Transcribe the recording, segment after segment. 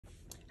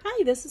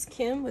Hi, this is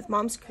Kim with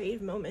Mom's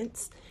Creative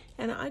Moments,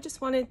 and I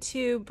just wanted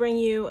to bring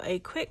you a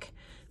quick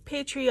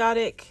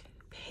patriotic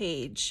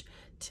page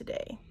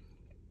today.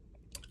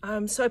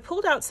 So I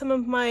pulled out some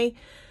of my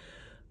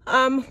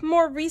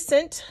more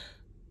recent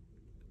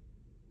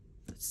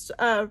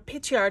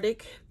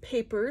patriotic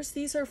papers.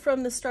 These are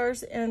from the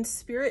Stars and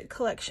Spirit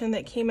collection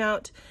that came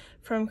out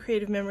from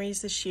Creative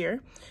Memories this year.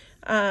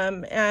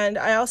 And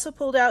I also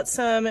pulled out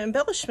some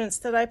embellishments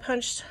that I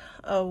punched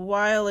a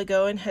while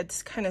ago and had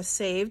kind of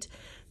saved.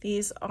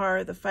 These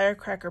are the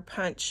firecracker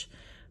punch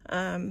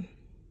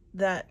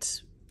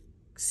that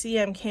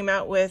CM came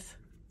out with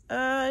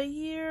a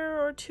year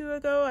or two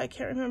ago. I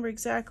can't remember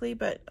exactly,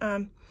 but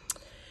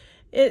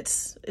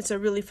it's a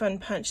really fun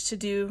punch to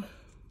do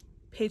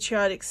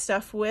patriotic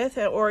stuff with,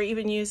 or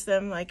even use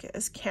them like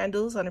as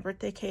candles on a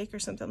birthday cake or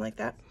something like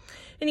that.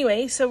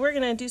 Anyway, so we're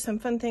gonna do some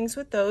fun things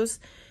with those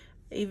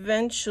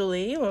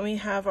eventually when we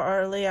have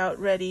our layout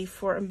ready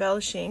for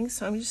embellishing.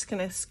 So I'm just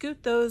gonna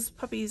scoot those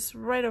puppies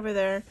right over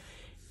there,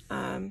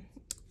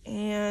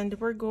 and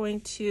we're going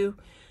to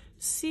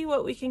see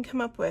what we can come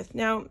up with.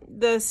 Now,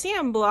 the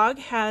CM blog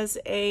has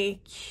a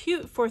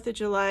cute 4th of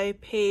July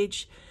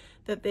page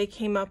that they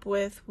came up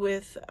with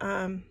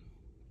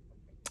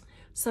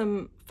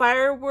some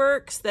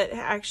fireworks that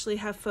actually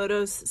have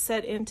photos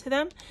set into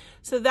them.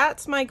 So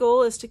that's my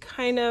goal, is to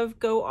kind of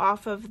go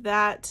off of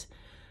that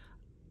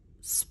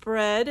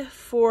spread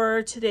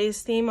for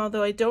today's theme,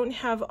 although I don't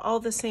have all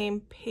the same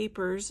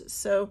papers,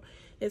 so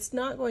it's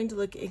not going to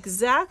look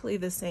exactly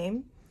the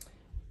same,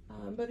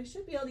 but I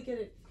should be able to get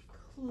it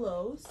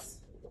close.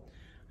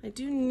 I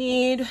do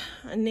need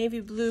a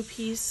navy blue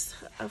piece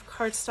of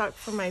cardstock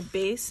for my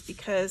base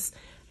because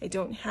I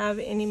don't have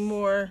any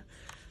more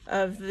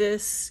of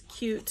this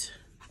cute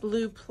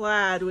blue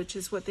plaid, which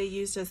is what they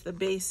used as the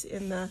base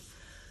in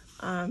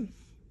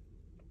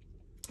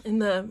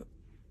the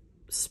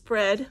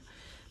spread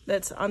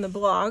that's on the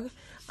blog.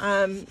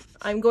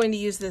 I'm going to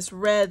use this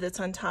red that's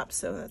on top,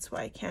 so that's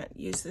why I can't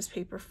use this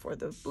paper for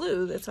the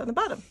blue that's on the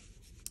bottom.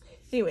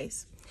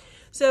 Anyways,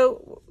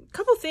 so a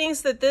couple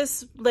things that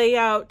this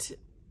layout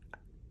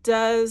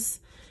does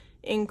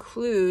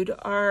include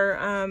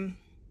are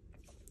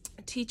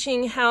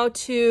teaching how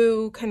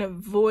to kind of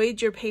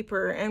void your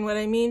paper. And what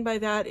I mean by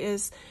that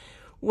is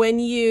when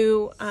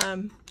you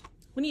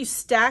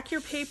stack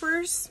your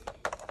papers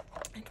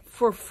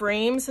for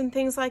frames and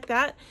things like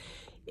that,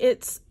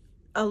 it's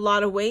a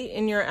lot of weight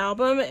in your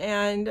album.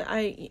 And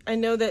I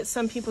know that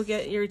some people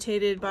get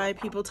irritated by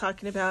people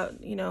talking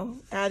about, you know,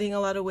 adding a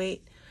lot of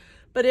weight.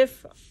 But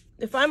if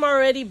I'm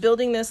already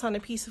building this on a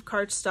piece of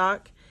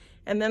cardstock,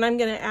 and then I'm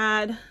going to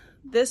add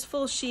this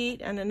full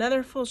sheet and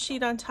another full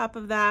sheet on top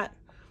of that,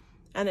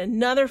 and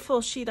another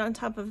full sheet on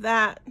top of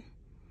that,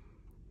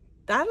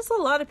 that is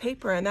a lot of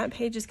paper, and that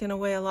page is going to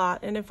weigh a lot.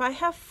 And if I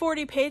have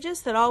 40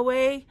 pages that all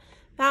weigh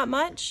that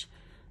much,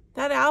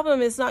 that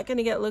album is not going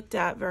to get looked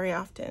at very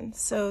often.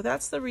 So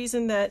that's the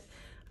reason that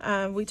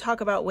we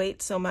talk about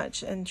weight so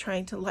much and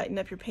trying to lighten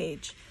up your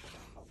page.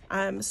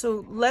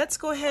 So let's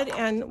go ahead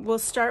and we'll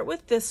start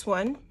with this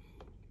one.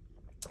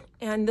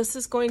 And this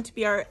is going to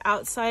be our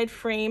outside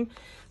frame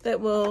that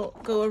will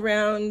go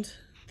around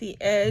the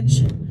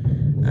edge.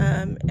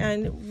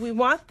 And we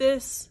want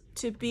this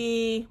to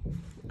be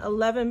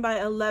 11 by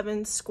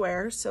 11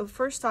 square. So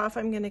first off,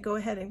 I'm going to go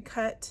ahead and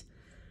cut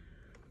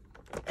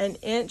an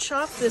inch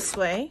off this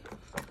way.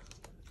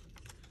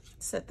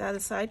 Set that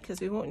aside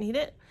because we won't need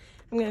it.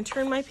 I'm going to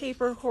turn my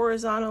paper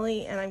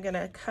horizontally, and I'm going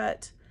to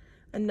cut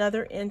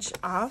another inch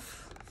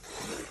off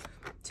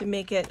to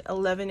make it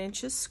 11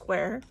 inches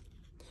square.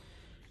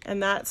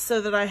 And that's so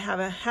that I have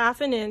a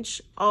 1/2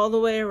 inch all the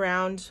way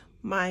around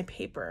my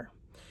paper.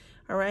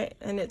 All right,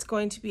 and it's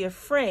going to be a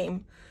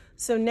frame.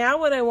 So now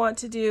what I want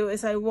to do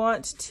is I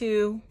want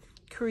to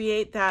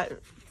create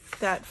that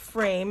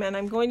frame, and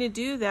I'm going to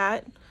do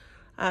that.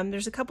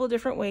 There's a couple of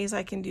different ways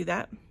I can do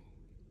that.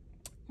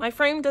 My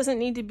frame doesn't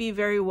need to be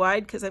very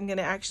wide because I'm going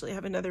to actually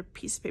have another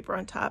piece of paper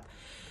on top.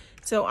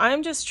 So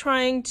I'm just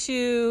trying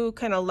to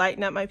kind of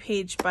lighten up my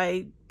page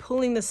by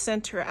pulling the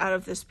center out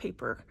of this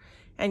paper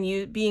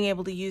and being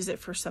able to use it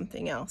for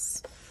something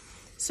else.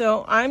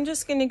 So I'm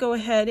just going to go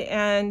ahead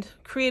and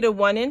create a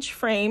 1-inch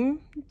frame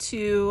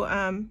to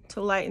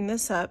lighten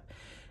this up.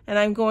 And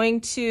I'm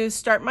going to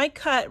start my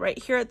cut right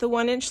here at the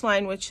 1-inch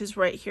line, which is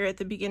right here at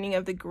the beginning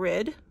of the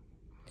grid.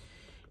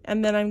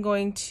 And then I'm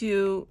going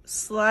to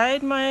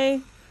slide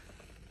my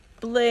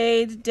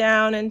blade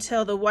down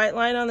until the white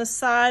line on the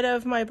side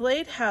of my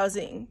blade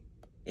housing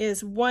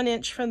is 1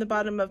 inch from the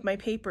bottom of my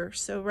paper.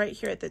 So right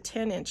here at the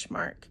 10-inch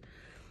mark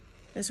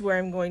is where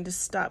I'm going to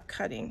stop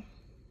cutting.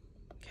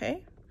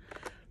 Okay.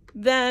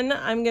 Then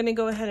I'm going to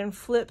go ahead and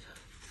flip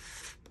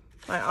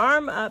my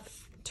arm up,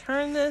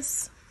 turn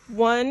this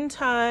one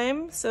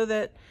time so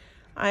that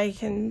I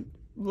can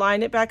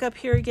line it back up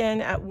here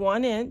again at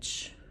 1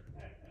 inch,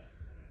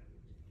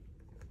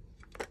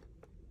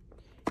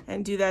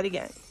 and do that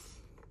again.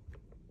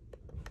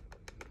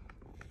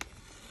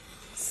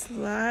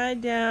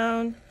 Slide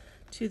down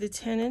to the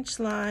 10-inch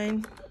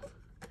line,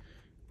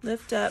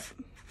 lift up,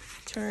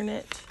 turn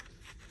it,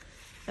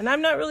 And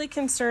I'm not really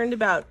concerned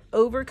about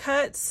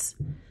overcuts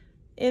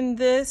in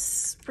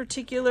this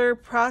particular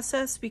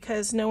process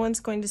because no one's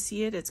going to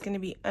see it. It's going to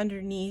be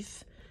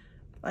underneath,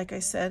 like I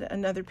said,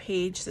 another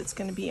page that's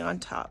going to be on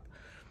top.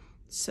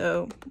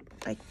 So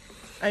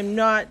I'm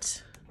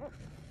not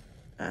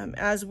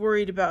as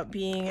worried about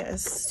being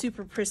as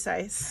super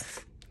precise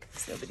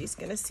because nobody's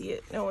going to see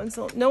it. No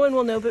one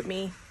will know but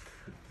me.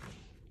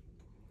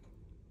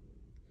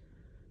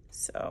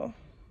 So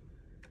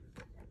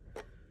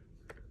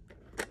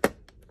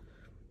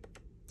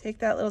take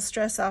that little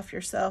stress off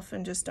yourself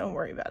and just don't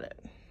worry about it.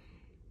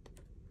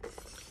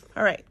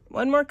 All right,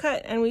 one more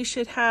cut and we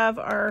should have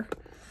our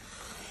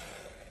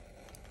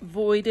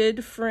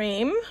voided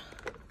frame.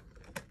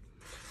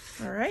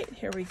 All right,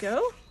 here we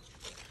go.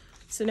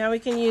 So now we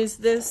can use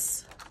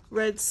this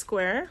red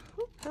square.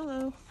 Oh,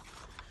 hello.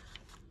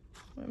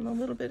 I'm a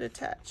little bit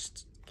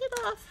attached. Get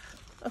off.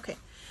 Okay.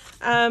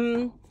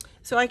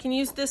 So I can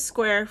use this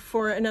square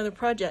for another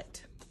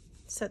project.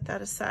 Set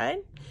that aside.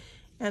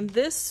 And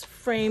this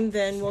frame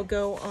then will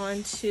go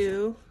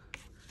onto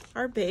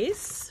our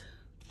base,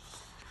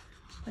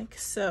 like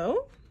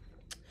so.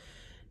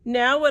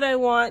 Now what I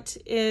want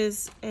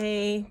is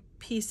a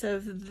piece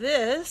of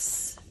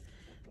this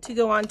to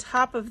go on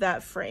top of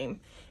that frame.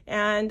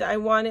 And I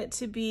want it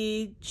to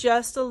be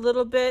just a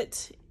little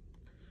bit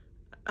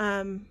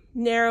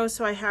narrow,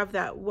 so I have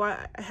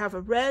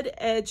a red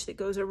edge that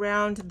goes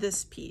around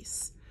this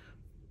piece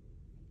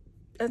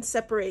and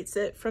separates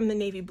it from the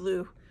navy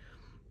blue.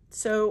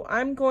 So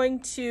I'm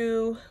going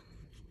to,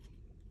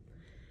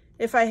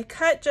 if I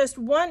cut just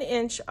 1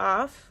 inch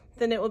off,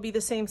 then it will be the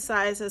same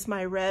size as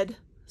my red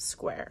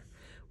square,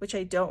 which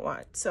I don't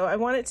want. So I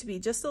want it to be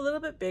just a little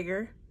bit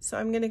bigger. So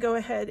I'm going to go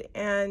ahead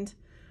and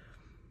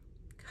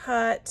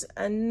cut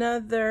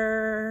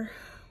another,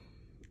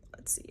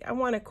 let's see, I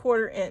want a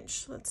 1/4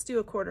 inch. Let's do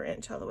a 1/4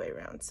 inch all the way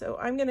around. So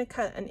I'm going to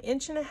cut 1.5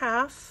 inches.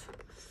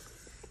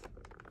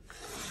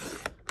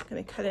 I'm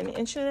going to cut 1.5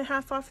 inches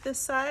off this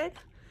side.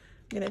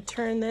 I'm going to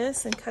turn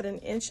this and cut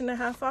 1.5 inches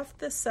off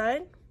this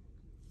side.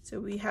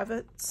 So we have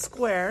a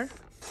square.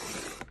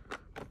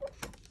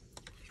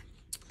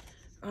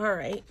 All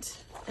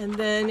right, and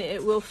then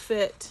it will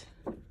fit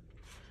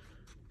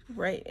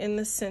right in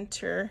the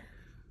center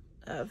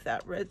of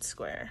that red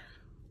square,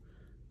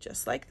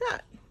 just like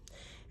that.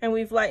 And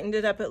we've lightened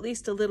it up at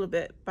least a little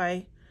bit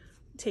by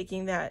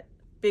taking that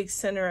big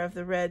center of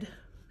the red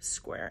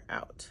square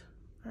out.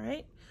 All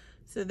right,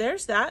 so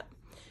there's that.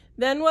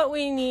 Then what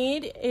we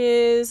need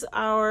is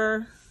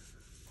our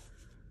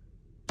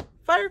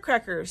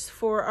firecrackers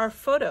for our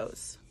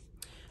photos.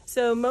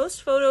 So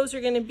most photos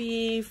are going to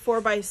be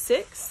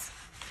 4x6.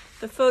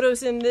 The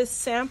photos in this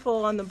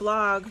sample on the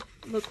blog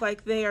look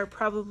like they are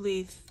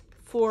probably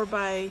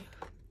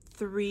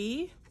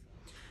 4x3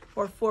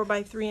 or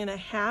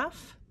 4x3.5.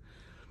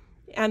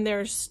 And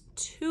there's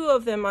 2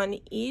 of them on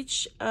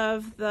each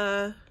of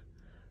the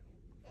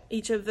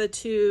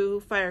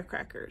 2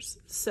 firecrackers.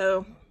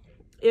 So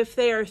if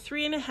they are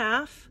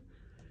 3.5,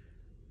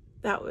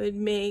 that would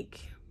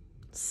make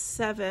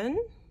 7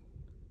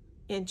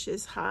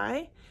 inches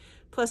high,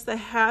 plus the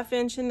 1/2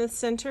 inch in the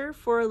center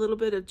for a little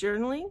bit of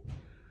journaling.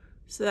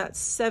 So that's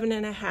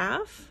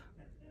 7.5,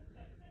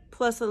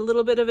 plus a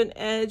little bit of an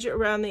edge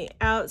around the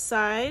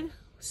outside.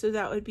 So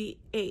that would be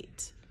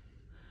 8.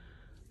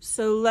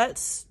 So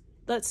let's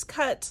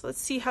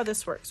see how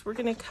this works. We're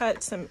going to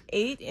cut some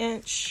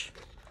an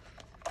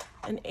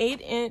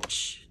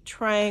 8-inch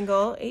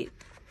triangle,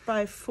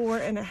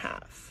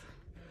 8x4.5.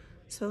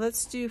 So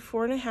let's do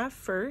 4.5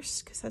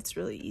 first, because that's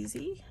really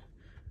easy.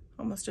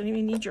 Almost don't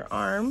even need your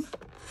arm.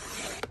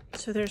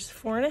 So there's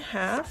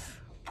 4.5.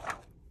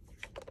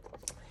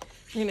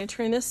 We're going to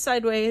turn this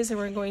sideways and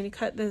we're going to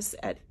cut this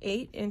at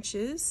 8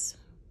 inches.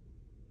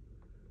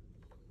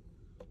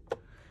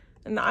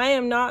 And I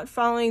am not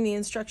following the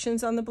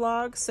instructions on the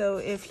blog, so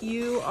if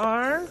you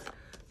are,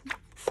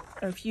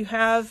 or if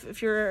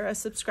you're a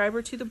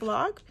subscriber to the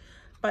blog,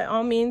 by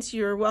all means,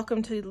 you're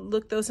welcome to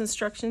look those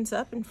instructions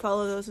up and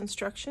follow those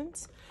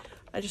instructions.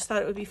 I just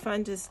thought it would be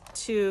fun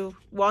to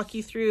walk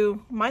you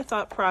through my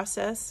thought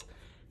process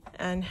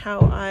and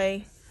how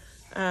I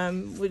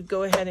would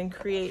go ahead and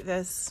create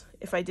this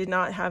if I did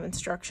not have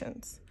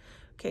instructions.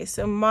 Okay,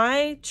 so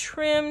my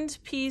trimmed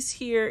piece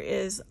here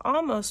is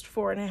almost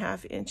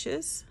 4.5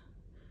 inches.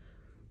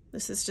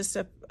 This is just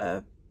a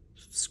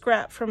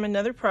scrap from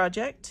another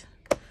project.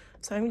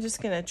 So I'm just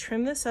going to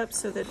trim this up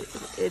so that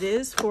it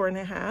is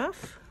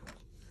 4.5.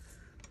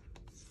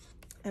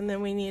 And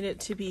then we need it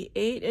to be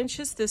 8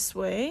 inches this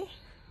way.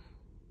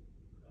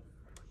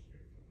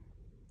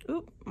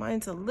 Oop,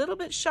 mine's a little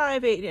bit shy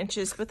of 8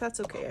 inches, but that's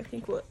okay. I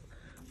think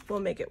we'll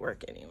make it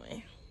work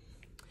anyway.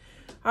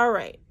 All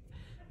right.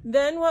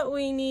 Then what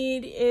we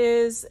need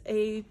is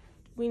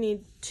we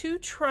need 2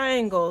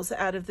 triangles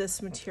out of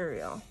this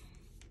material.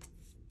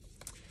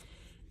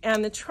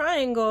 And the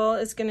triangle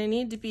is going to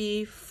need to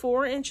be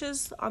 4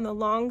 inches on the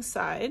long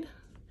side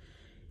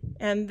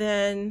and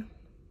then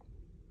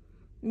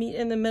meet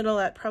in the middle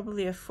at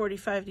probably a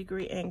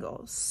 45-degree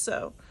angle.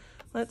 So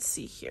let's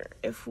see here.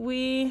 If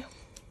we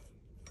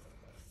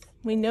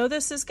we know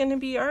this is going to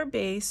be our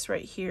base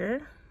right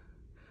here.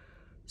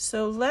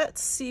 So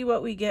let's see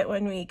what we get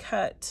when we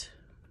cut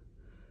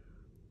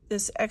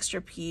this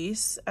extra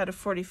piece at a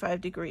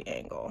 45-degree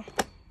angle.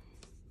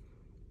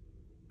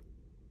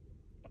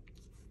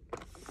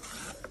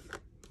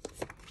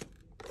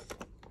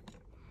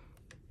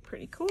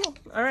 Pretty cool.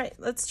 All right,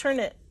 let's turn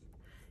it.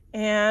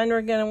 And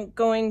we're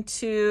going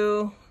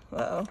to,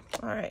 uh-oh,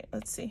 all right,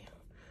 let's see.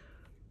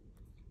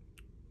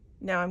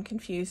 Now I'm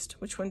confused.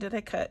 Which one did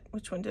I cut?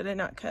 Which one did I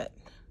not cut?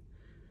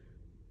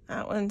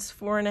 That one's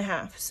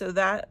 4.5.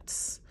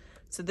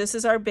 So this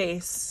is our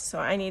base. So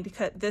I need to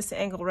cut this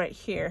angle right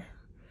here,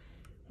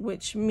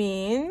 which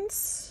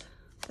means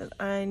that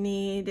I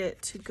need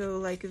it to go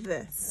like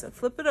this. So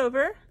flip it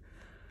over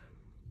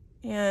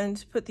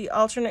and put the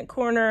alternate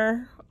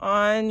corner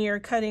on your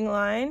cutting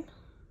line,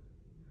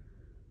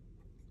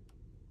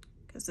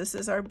 because this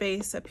is our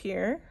base up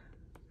here.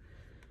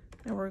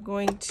 And we're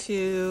going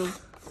to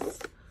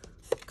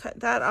cut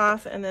that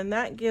off, and then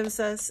that gives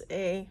us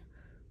a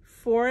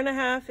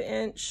 4.5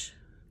 inch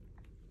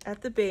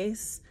at the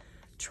base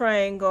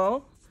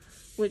triangle,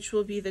 which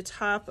will be the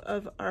top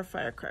of our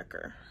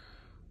firecracker.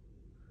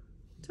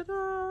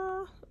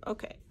 Ta-da!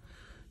 Okay,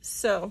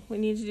 so we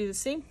need to do the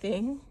same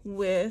thing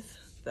with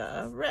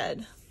the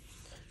red.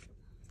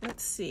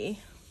 Let's see.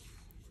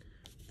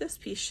 This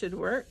piece should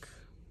work.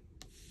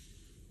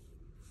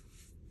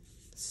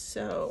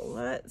 So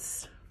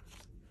let's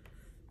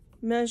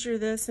measure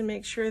this and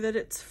make sure that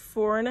it's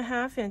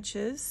 4.5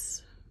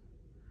 inches.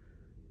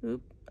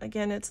 Oop,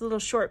 again, it's a little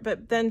short,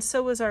 but then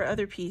so was our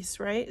other piece,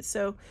 right?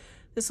 So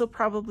this will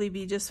probably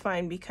be just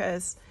fine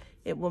because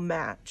it will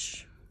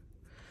match.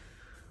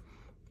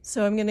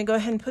 So I'm gonna go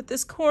ahead and put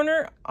this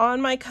corner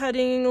on my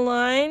cutting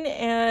line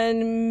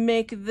and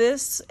make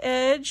this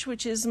edge,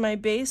 which is my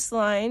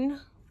baseline,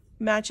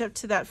 match up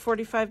to that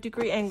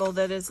 45-degree angle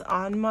that is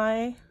on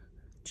my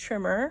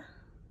trimmer.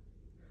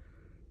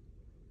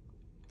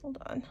 Hold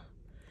on.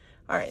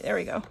 All right, there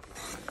we go.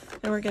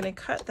 And we're gonna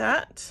cut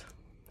that.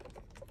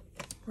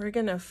 We're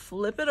gonna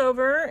flip it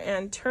over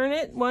and turn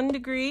it 1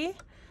 degree.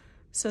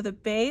 So the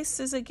base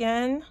is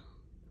again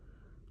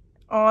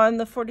on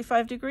the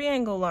 45-degree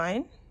angle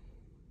line.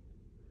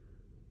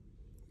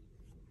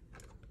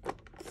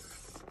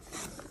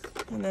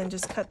 And then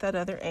just cut that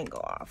other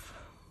angle off.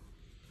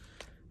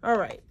 All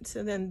right,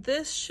 so then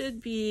this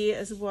should be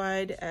as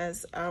wide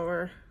as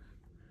our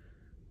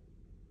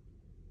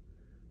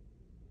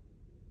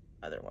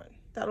other one.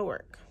 That'll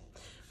work.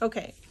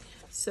 Okay,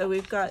 so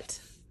we've got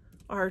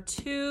our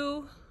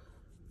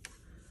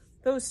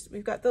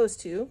we've got those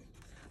two.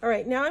 All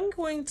right, now I'm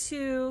going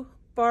to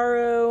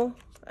borrow,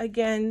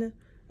 again,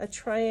 a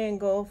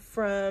triangle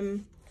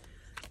from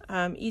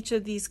each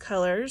of these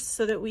colors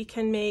so that we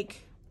can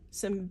make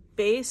some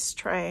base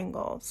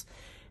triangles.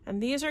 And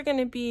these are going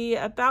to be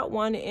about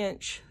 1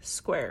 inch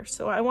square.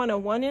 So I want a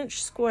 1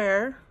 inch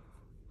square,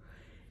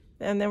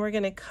 and then we're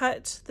going to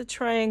cut the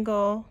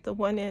triangle, the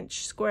 1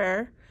 inch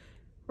square,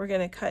 we're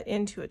going to cut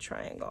into a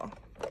triangle.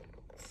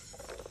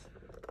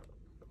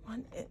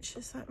 1 inch,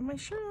 is that, am I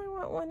sure I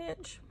want 1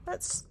 inch?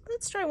 Let's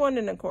try 1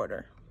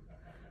 1/4.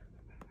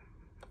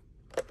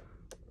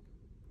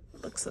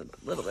 Looks a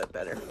little bit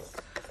better.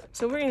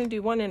 So we're going to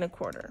do 1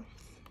 1/4.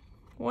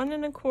 1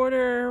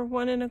 1/4,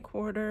 1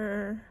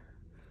 1/4.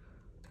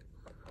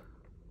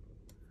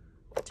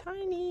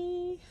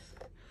 Tiny.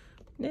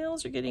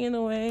 Nails are getting in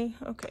the way.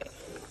 Okay.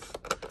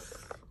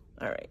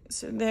 All right,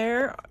 so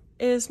there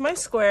is my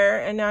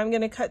square, and now I'm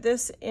going to cut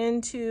this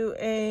into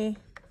a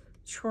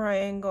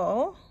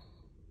triangle.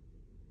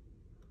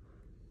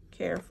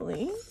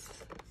 Carefully.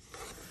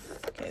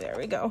 Okay, there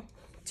we go.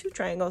 2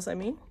 triangles, I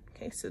mean.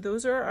 Okay, so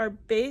those are our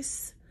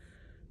base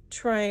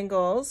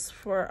triangles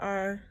for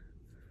our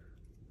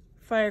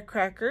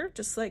firecracker,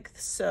 just like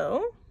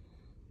so.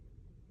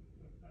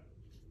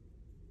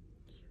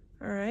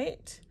 All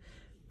right,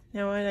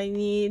 now what I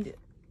need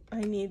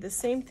the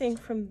same thing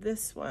from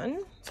this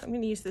one. So I'm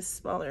going to use this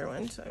smaller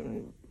one so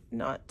I'm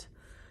not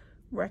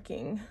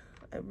wrecking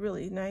a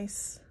really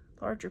nice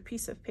larger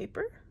piece of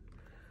paper.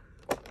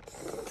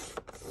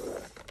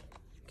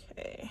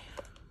 Okay,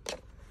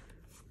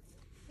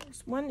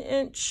 there's 1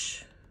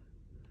 inch.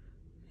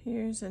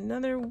 Here's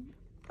another.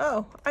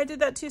 Oh, I did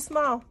that too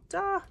small.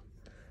 Duh.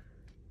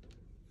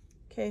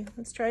 Okay,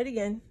 let's try it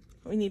again.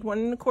 We need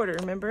 1 1/4,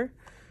 remember?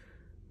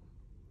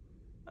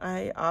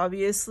 I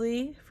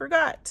obviously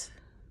forgot.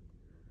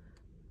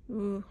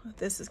 Ooh,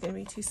 this is gonna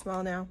be too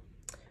small now.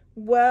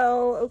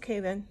 Well, okay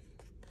then.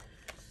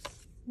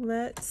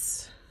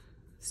 Let's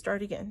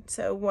start again.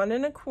 So 1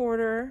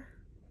 1/4,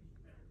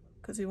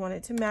 because we want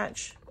it to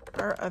match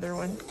our other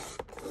one.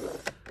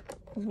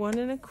 1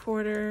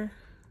 1/4.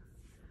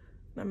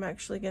 I'm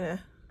actually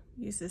gonna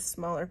use this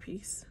smaller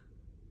piece.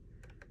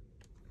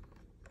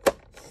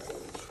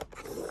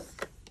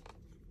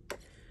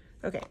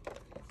 Okay.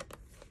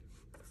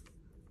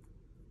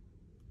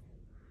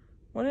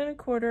 1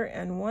 1/4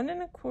 and 1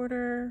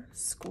 1/4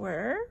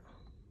 square.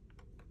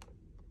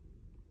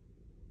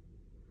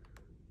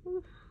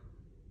 Oof.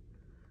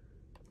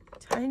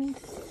 tiny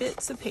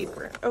bits of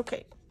paper.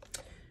 Okay.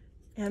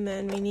 And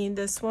then we need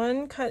this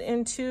one cut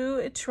into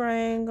a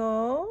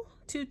triangle,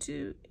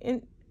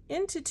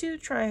 into two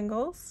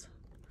triangles.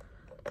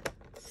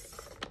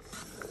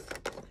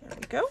 There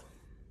we go.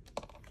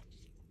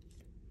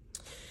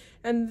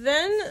 And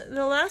then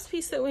the last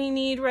piece that we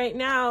need right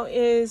now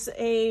is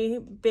a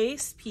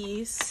base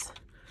piece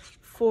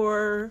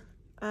for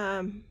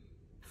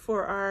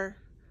our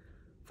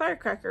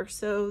firecracker.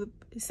 So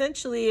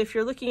essentially, if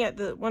you're looking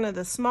at one of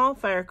the small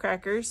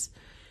firecrackers,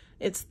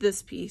 it's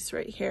this piece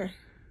right here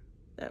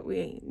that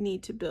we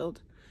need to build.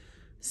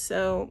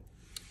 So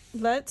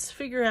let's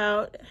figure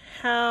out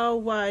how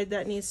wide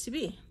that needs to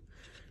be.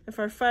 If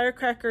our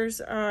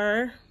firecrackers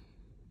are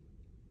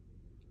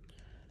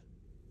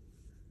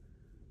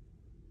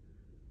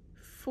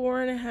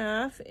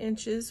 4.5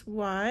 inches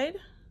wide,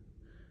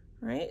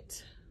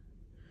 right?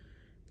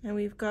 And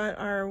we've got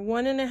our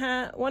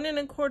 1.25,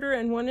 1.25,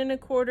 and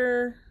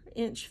 1.25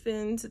 inch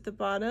fins at the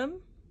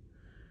bottom.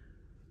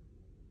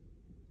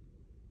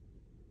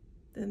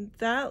 Then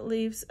that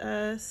leaves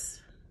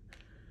us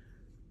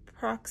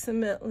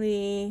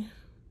approximately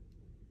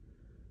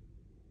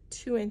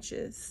 2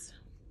 inches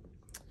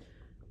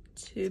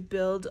to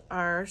build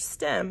our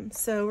stem.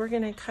 So we're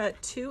going to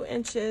cut 2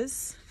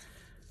 inches.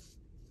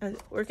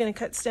 We're going to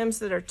cut stems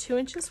that are 2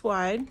 inches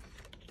wide.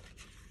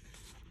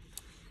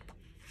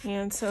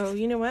 And so,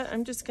 you know what?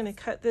 I'm just going to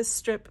cut this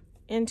strip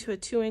into a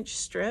 2-inch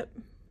strip.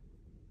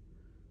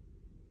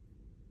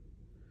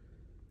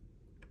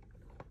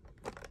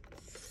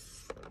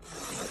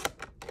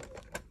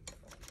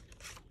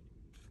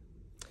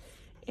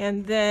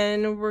 And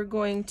then we're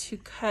going to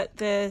cut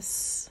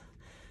this.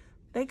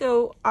 They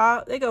go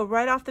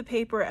right off the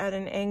paper at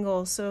an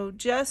angle. So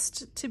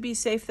just to be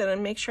safe that I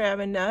make sure I have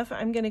enough,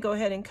 I'm going to go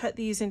ahead and cut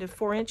these into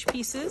 4-inch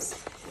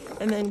pieces,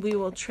 and then we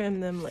will trim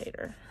them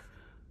later.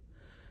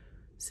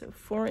 So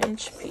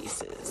 4-inch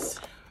pieces.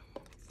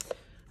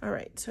 All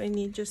right, so I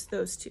need just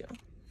those two.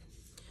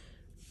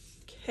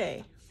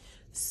 Okay,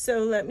 so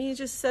let me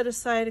just set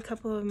aside a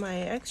couple of my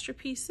extra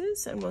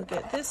pieces, and we'll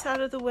get this out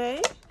of the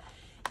way.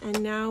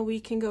 And now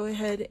we can go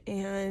ahead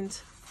and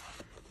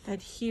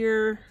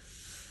adhere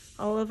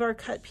all of our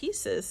cut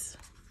pieces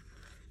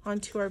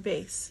onto our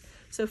base.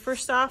 So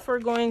first off, we're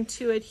going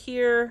to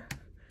adhere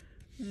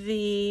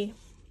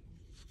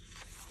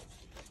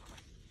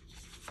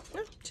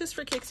just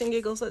for kicks and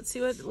giggles, let's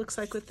see what it looks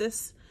like with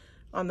this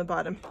on the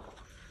bottom,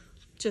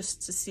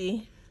 just to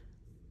see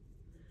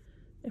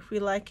if we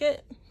like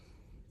it.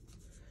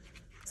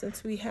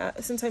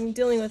 Since I'm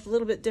dealing with a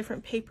little bit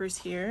different papers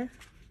here,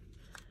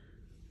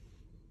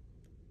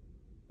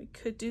 we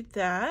could do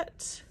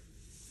that.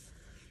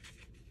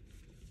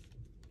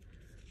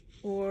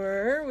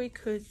 Or we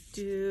could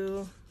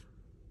do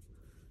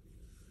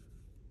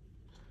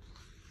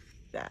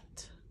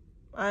that.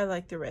 I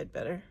like the red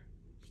better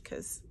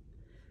because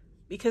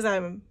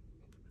I'm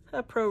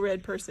a pro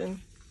red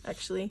person,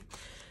 actually.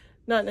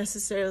 Not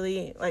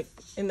necessarily like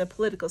in the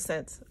political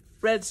sense.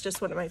 Red's just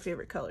one of my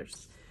favorite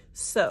colors.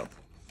 So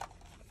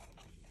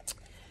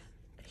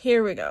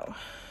here we go.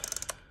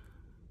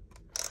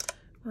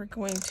 We're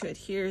going to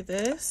adhere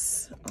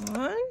this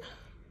on.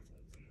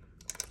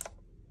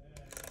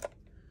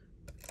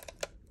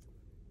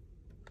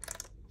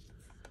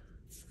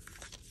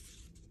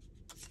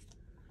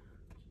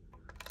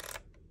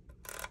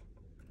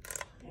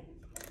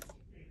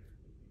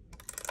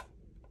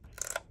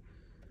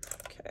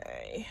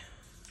 Okay.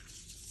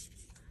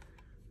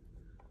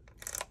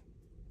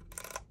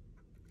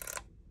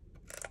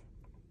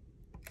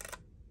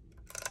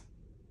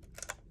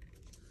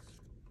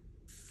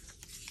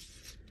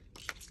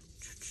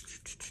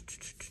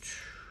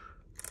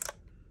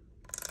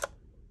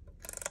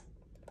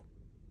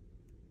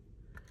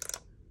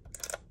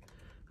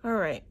 All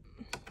right,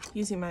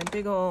 using my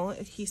big old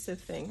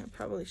adhesive thing. I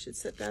probably should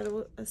set that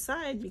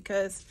aside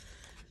because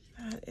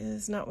that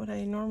is not what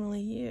I normally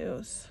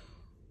use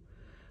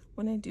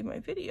when I do my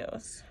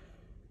videos.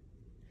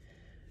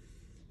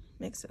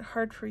 Makes it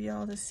hard for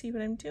y'all to see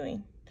what I'm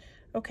doing.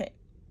 Okay,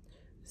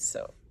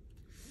 so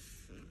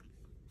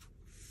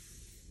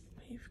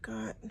we've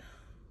got,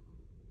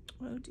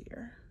 oh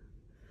dear,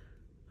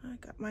 I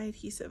got my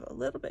adhesive a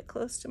little bit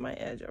close to my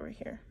edge over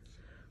here.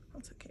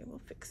 That's okay, we'll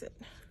fix it.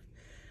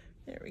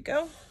 There we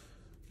go.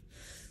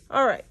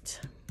 All right,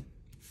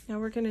 now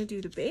we're gonna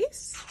do the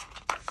base.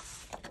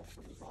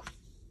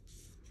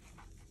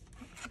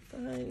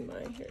 Find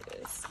my, here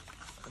it is,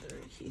 other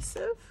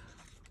adhesive.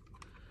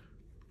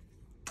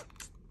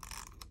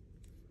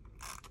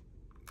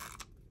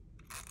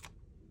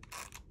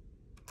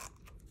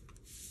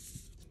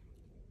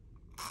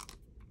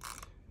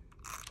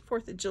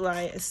 Fourth of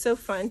July is so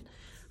fun.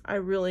 I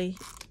really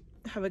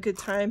have a good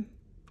time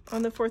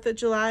on the 4th of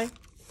July,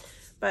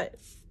 but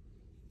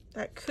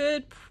that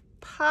could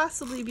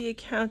possibly be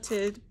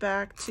accounted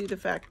back to the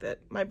fact that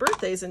my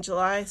birthday's in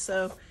July,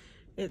 so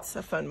it's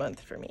a fun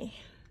month for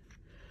me.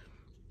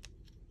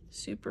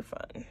 Super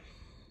fun.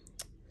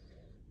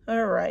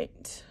 All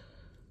right.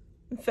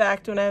 In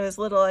fact, when I was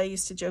little, I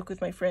used to joke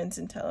with my friends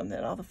and tell them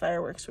that all the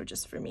fireworks were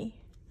just for me.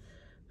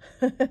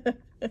 The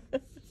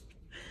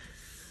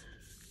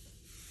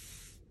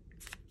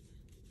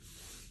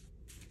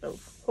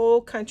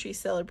whole country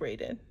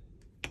celebrated.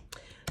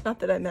 Not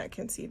that I'm that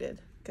conceited,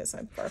 because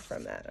I'm far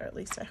from that, or at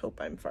least I hope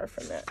I'm far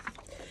from that.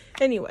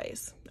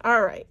 Anyways,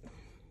 all right.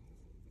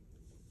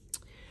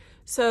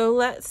 So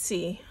let's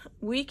see.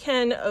 We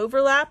can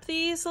overlap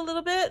these a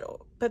little bit,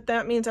 but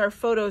that means our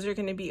photos are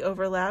going to be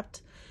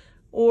overlapped.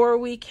 Or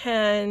we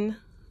can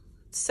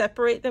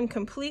separate them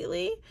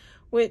completely,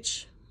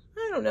 which,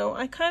 I don't know,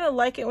 I kind of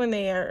like it when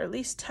they are at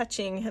least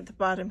touching at the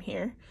bottom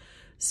here.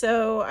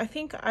 So I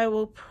think I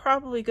will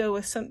probably go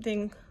with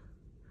something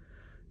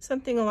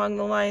along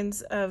the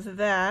lines of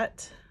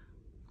that.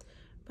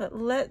 But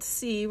let's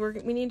see,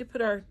 we need to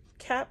put our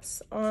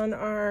caps on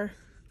our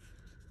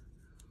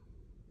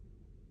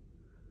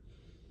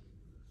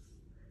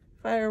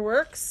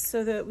fireworks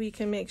so that we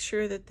can make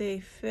sure that they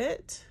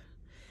fit.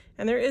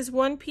 And there is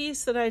one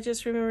piece that I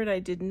just remembered I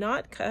did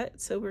not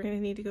cut, so we're going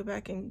to need to go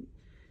back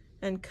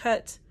and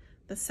cut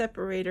the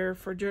separator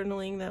for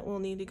journaling that will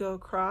need to go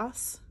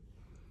across.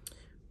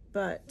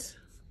 But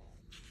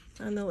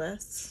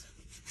nonetheless,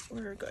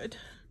 we're good.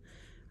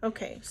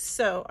 Okay,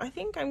 so I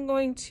think I'm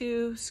going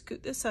to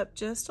scoot this up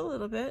just a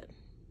little bit.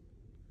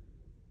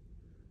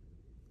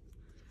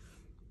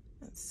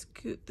 Let's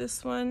scoot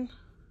this one.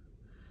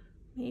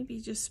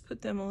 Maybe just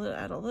put them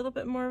at a little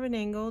bit more of an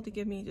angle to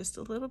give me just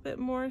a little bit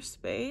more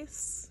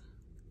space,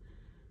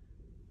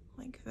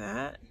 like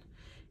that.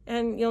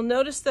 And you'll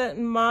notice that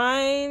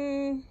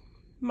mine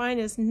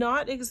is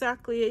not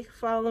exactly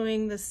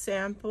following the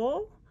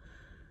sample.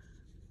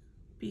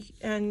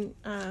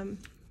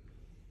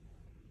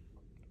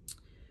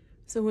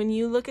 So when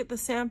you look at the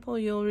sample,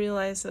 you'll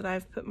realize that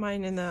I've put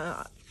mine in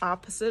the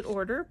opposite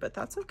order, but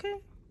that's okay.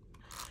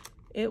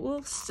 It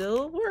will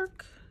still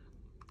work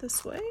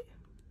this way.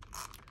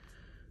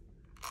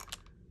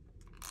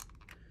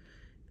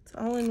 It's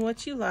all in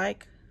what you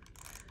like,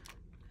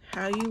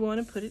 how you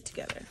want to put it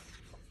together.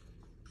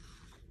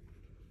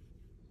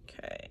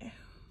 Okay.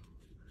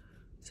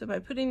 So by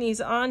putting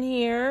these on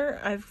here,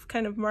 I've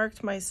kind of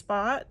marked my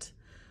spot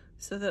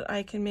so that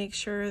I can make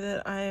sure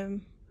that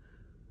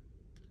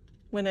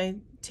when I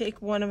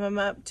take one of them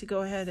up to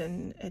go ahead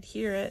and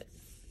adhere it,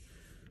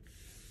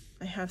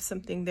 I have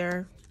something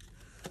there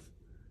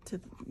to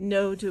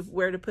know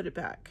where to put it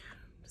back.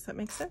 Does that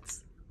make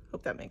sense?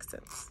 Hope that makes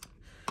sense.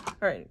 All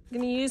right, I'm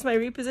going to use my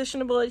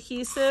repositionable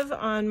adhesive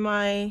on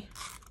my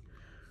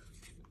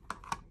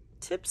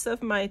tips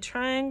of my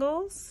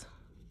triangles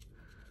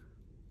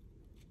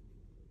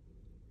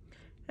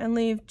and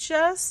leave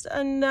just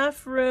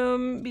enough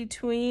room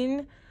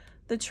between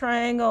the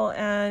triangle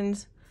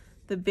and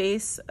the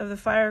base of the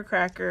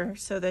firecracker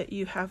so that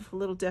you have a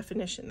little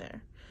definition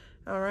there.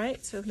 All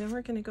right, so then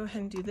we're going to go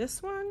ahead and do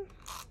this one.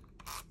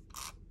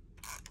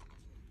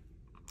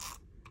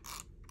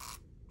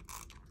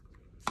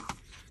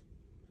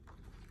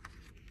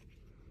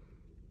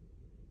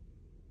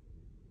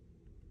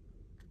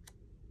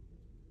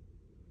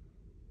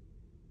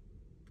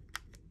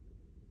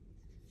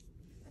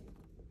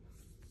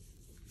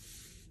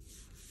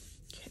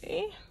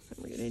 Okay,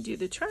 we're going to do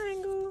the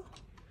triangle.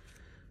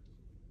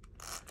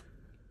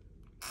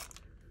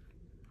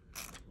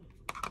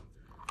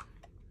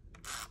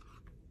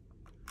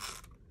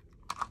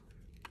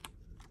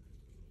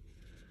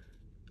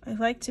 I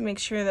like to make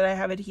sure that I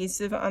have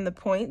adhesive on the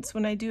points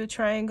when I do a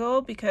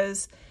triangle,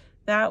 because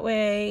that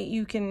way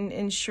you can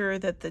ensure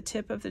that the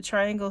tip of the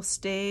triangle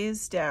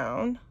stays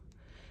down,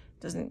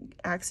 doesn't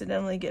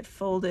accidentally get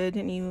folded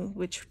any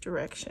which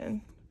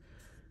direction,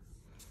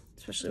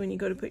 especially when you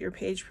go to put your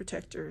page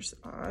protectors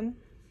on.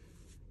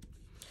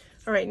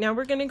 All right, now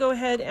we're going to go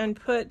ahead and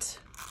put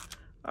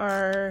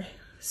our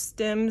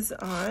stems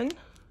on.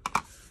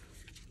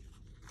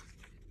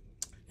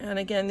 And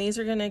again, these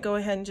are going to go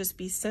ahead and just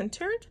be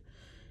centered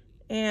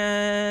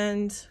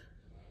and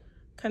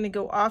kind of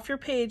go off your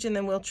page, and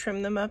then we'll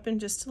trim them up in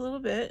just a little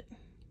bit.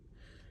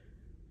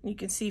 You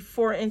can see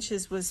 4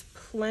 inches was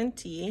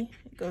plenty.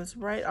 It goes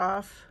right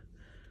off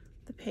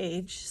the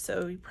page,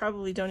 so you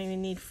probably don't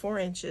even need 4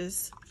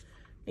 inches.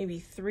 Maybe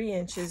 3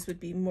 inches would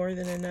be more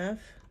than enough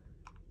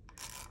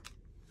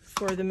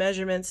for the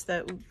measurements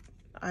that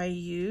I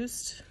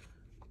used.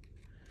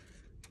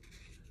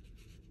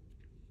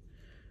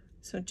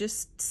 So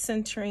just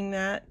centering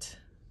that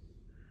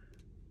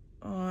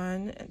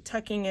on and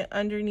tucking it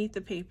underneath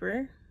the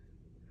paper,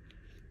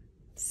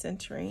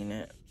 centering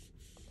it,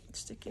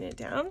 sticking it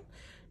down.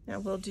 Now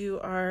we'll do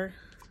our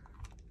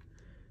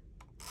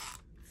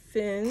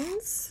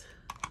fins.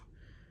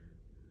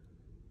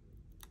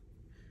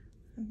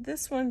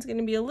 This one's going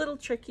to be a little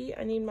tricky.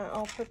 I need my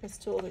all-purpose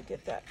tool to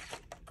get that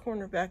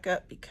corner back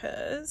up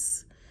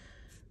because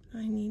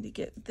I need to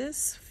get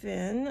this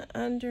fin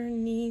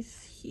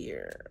underneath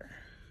here.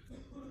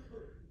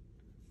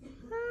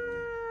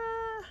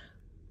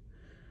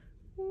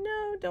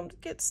 No,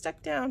 don't get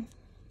stuck down.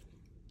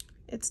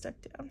 It's stuck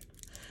down.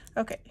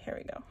 Okay, here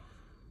we go.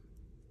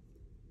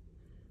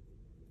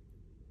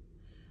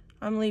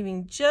 I'm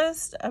leaving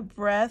just a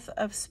breath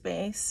of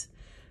space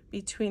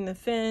between the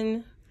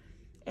fin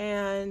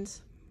and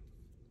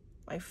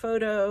my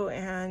photo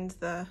and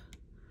the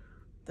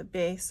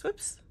base.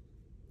 Whoops.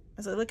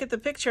 As I look at the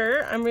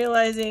picture, I'm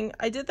realizing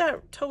I did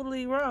that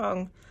totally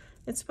wrong.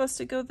 It's supposed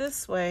to go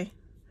this way.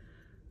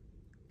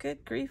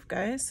 Good grief,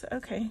 guys.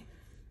 Okay.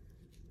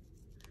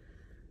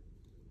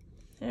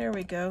 There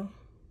we go.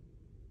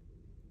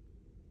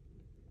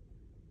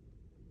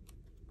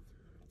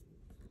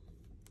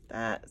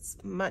 That's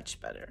much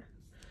better.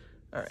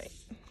 All right.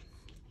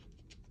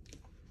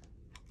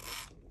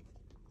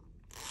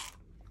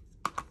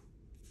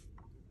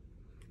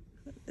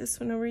 This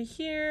one over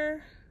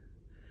here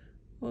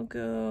will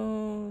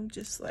go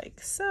just like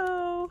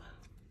so.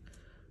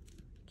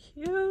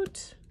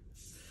 Cute.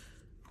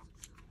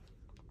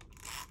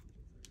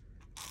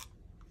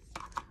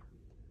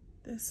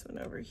 This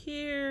one over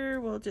here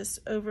will just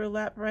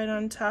overlap right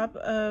on top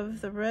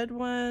of the red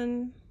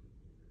one.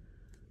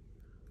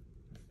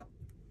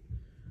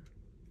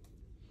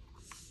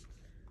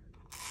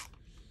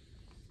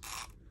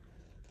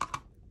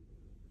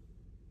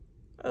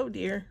 Oh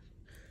dear.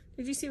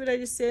 Did you see what I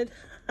just did?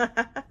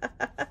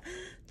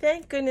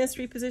 Thank goodness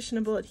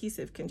repositionable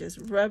adhesive can just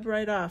rub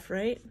right off,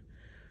 right?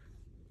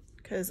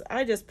 Because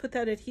I just put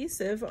that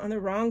adhesive on the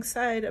wrong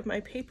side of my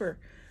paper.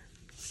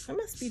 I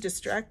must be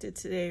distracted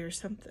today or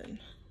something.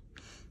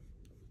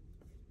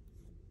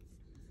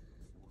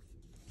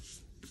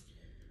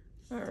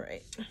 All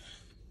right.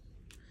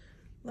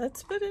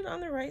 Let's put it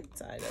on the right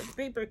side of the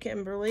paper,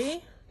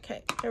 Kimberly.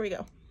 Okay, here we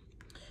go.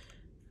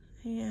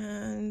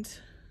 And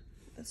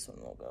this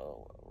one will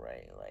go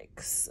right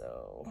like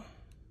so.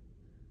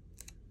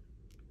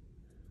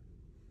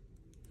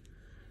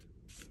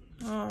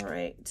 All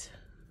right.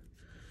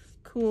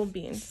 Cool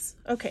beans.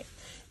 Okay,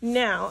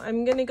 now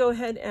I'm gonna go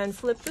ahead and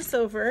flip this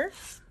over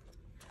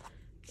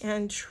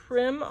and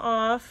trim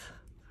off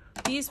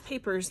these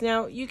papers.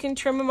 Now you can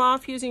trim them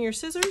off using your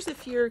scissors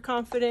if you're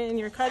confident in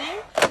your cutting,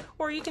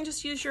 or you can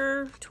just use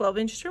your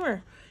 12-inch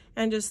trimmer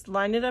and just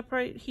line it up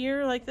right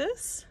here like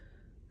this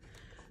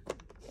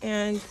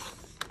and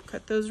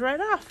cut those right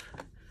off.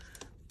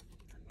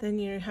 Then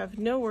you have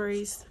no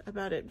worries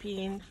about it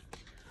being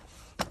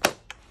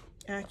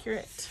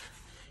accurate.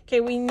 Okay,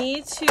 we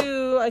need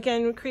to,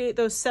 again, create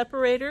those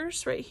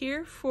separators right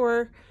here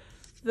for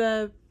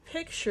the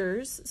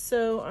pictures.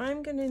 So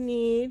I'm gonna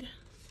need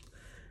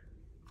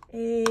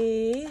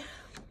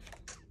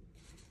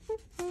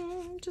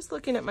just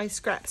looking at my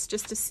scraps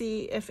just to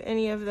see if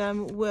any of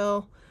them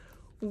will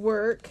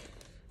work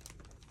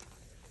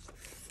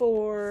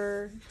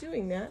for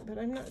doing that, but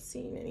I'm not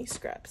seeing any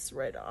scraps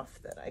right off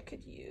that I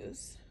could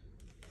use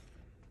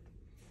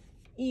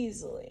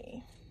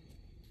easily.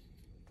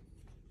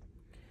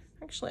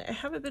 Actually, I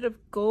have a bit of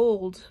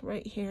gold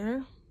right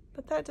here,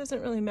 but that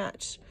doesn't really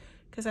match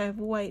because I have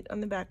white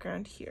on the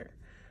background here.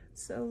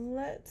 So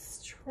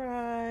let's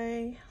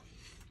try,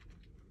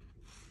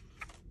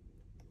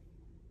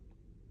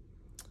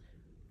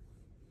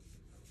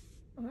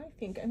 I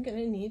think I'm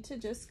gonna need to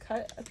just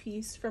cut a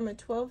piece from a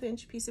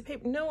 12-inch piece of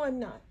paper. No, I'm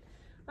not.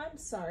 I'm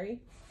sorry.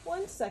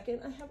 One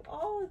second, I have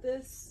all of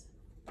this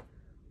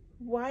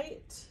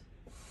white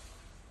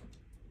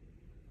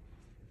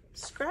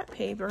scrap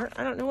paper.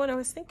 I don't know what I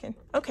was thinking.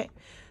 Okay,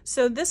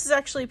 so this is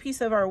actually a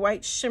piece of our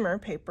white shimmer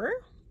paper,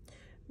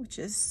 which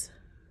is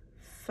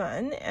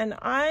fun. And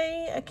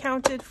I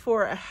accounted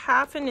for a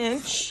 1/2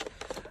 inch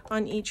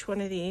on each one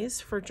of these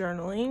for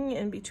journaling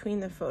in between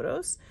the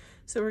photos.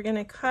 So we're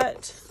gonna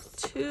cut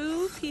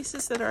 2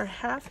 pieces that are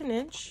 1/2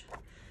 inch.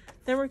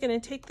 Then we're gonna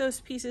take those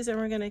pieces and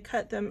we're gonna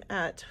cut them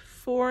at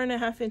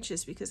 4.5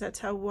 inches because that's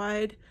how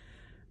wide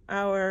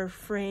our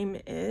frame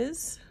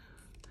is.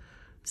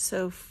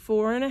 So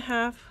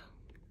 4.5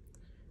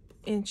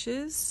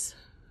 inches.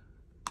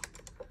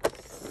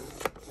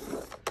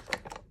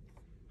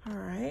 All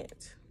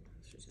right,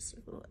 so just a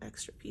little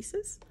extra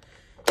pieces.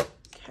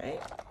 Okay.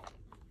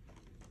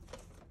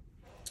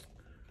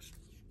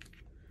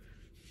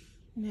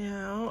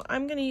 Now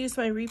I'm going to use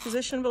my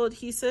repositionable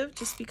adhesive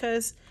just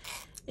because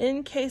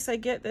in case I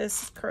get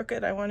this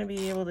crooked, I want to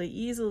be able to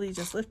easily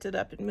just lift it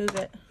up and move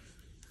it.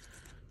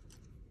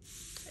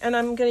 And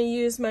I'm going to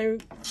use my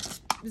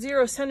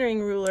zero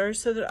centering ruler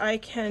so that I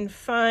can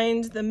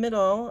find the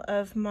middle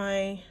of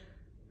my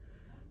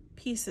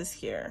pieces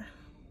here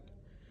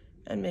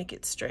and make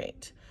it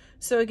straight.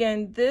 So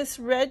again, this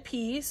red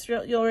piece,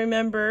 you'll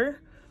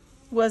remember,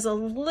 was a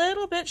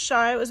little bit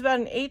shy. It was about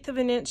 1/8 of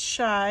an inch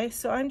shy.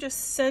 So I'm just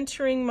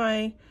centering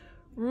my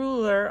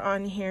ruler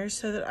on here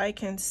so that I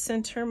can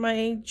center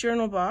my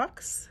journal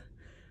box.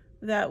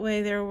 That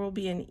way there will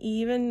be an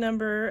even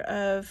number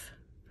of,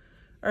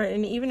 or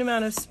an even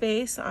amount of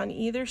space on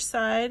either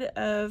side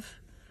of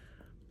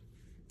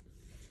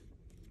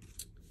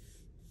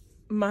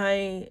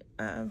my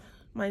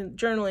my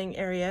journaling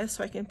area,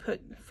 so I can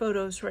put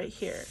photos right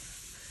here.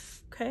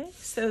 Okay,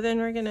 so then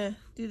we're gonna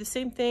do the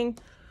same thing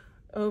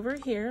over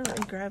here. Let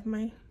me grab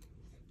my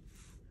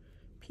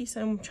piece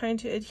I'm trying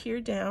to adhere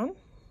down.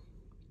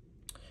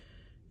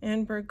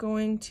 And we're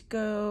going to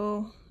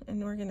go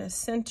and we're gonna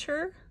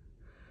center,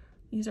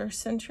 use our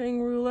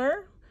centering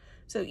ruler.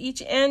 So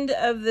each end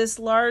of this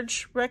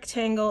large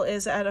rectangle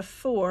is at a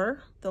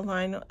 4, the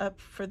line up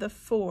for the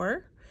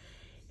 4.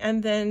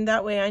 And then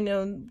that way I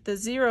know the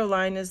 0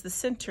 line is the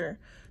center.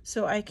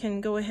 So I can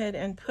go ahead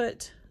and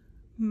put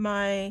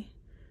my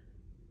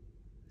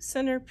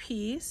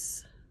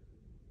centerpiece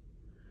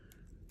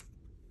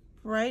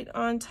right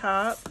on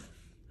top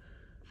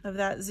of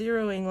that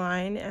zeroing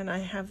line, and I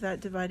have that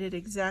divided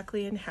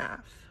exactly in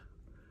half.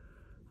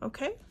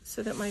 Okay,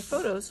 so that my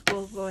photos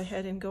will go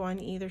ahead and go on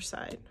either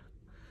side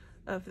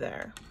of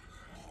there.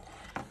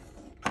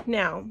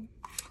 Now,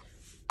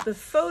 the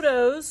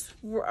photos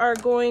are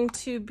going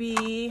to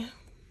be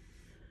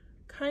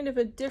kind of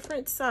a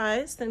different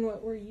size than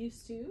what we're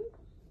used to.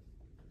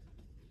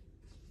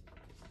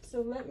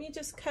 So let me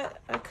just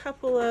cut a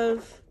couple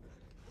of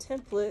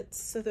templates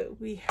so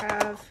that we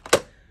have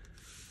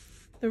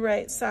the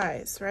right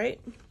size, right?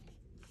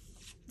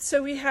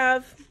 So we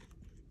have,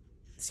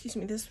 excuse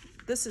me, this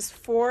is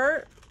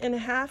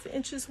 4.5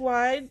 inches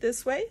wide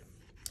this way.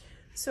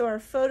 So our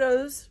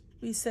photos,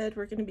 we said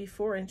we're going to be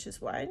 4 inches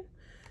wide.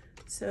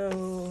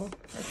 So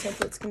our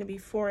template's going to be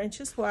 4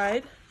 inches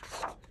wide.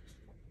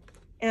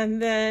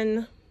 And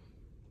then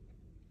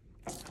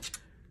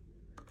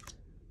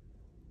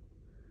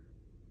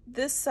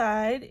this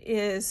side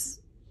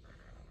is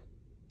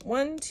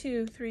 1,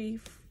 2, 3,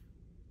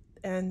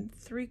 and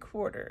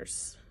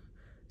 3/4.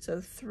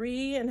 So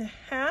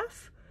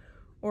 3.5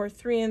 or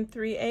 3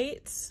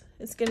 3/8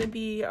 is going to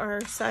be our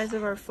size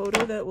of our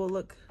photo that will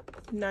look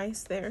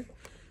nice there.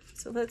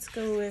 So let's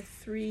go with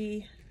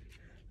 3.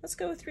 Let's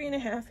go with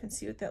 3.5 and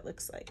see what that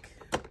looks like.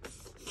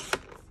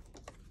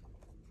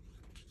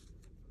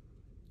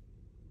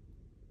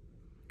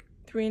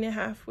 Three and a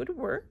half would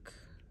work.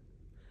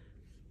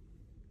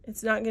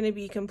 It's not going to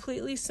be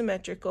completely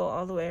symmetrical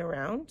all the way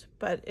around,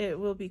 but it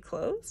will be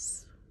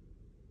close.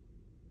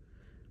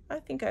 I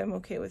think I'm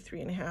okay with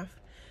 3.5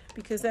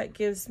 because that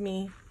gives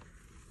me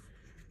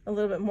a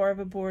little bit more of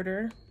a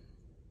border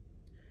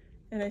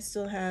and I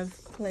still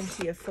have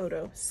plenty of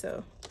photo.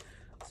 So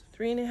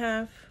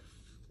 3.5,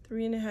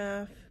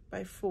 3.5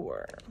 by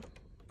 4.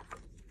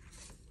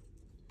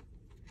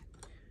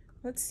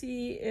 Let's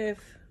see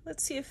if the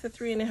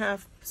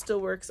 3.5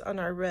 still works on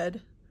our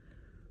red.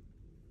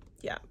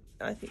 Yeah,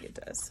 I think it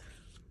does.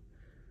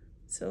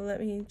 So let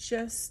me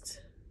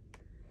just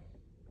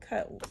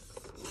cut.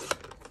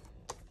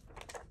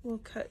 We'll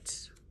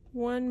cut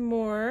one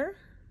more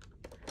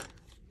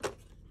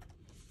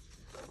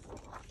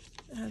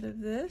out of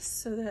this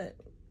so that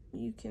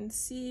you can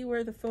see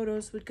where the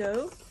photos would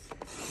go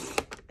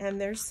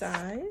and their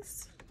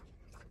size.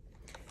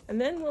 And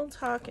then we'll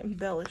talk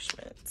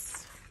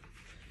embellishments.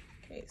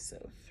 Okay,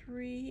 so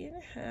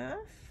 3.5.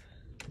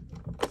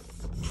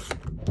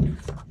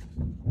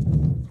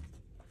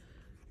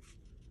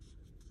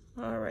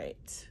 All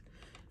right.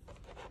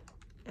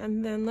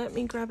 And then let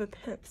me grab a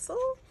pencil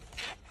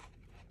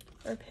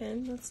or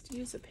pen. Let's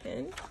use a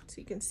pen so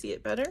you can see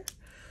it better.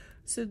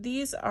 So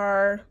these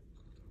are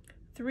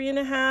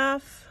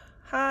 3.5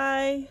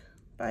 high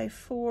by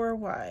 4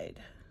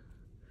 wide.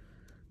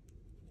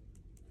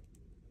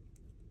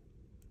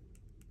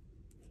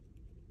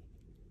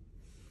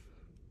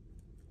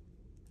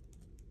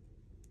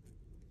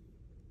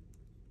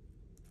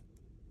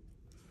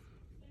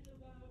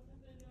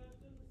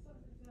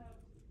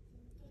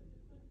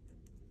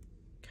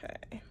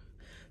 Okay,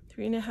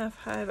 3.5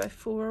 high by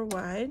 4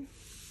 wide.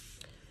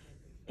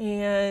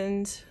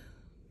 And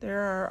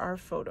there are our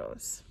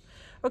photos.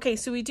 Okay,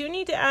 so we do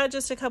need to add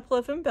just a couple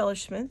of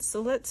embellishments.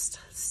 So let's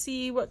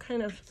see what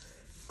kind of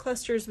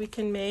clusters we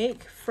can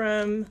make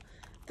from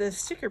the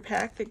sticker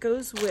pack that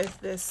goes with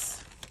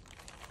this,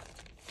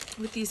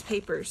 with these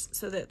papers,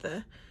 so that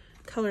the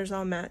colors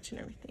all match and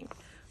everything.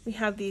 We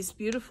have these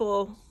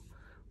beautiful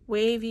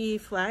wavy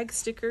flag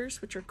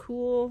stickers, which are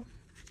cool,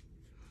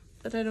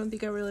 but I don't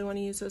think I really want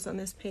to use those on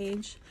this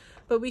page.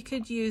 But we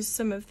could use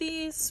some of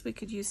these. We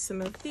could use some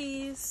of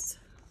these.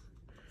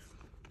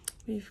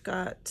 We've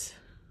got,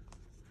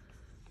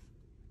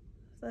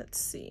 let's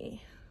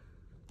see,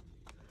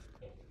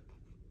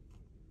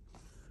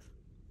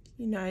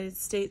 United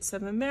States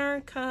of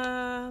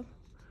America,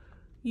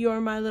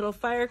 You're My Little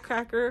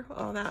Firecracker.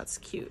 Oh, that's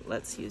cute.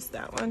 Let's use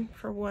that one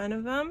for one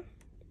of them.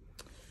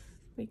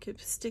 We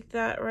could stick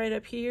that right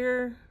up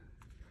here,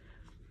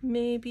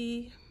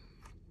 maybe.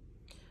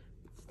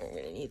 We're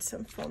gonna need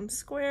some foam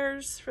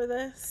squares for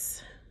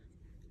this.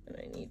 And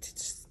I need to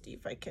just see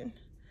if I can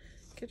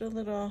get a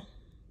little,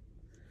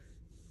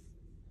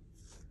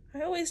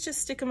 I always just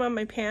stick them on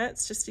my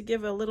pants just to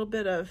give a little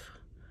bit of,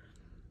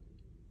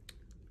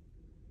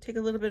 take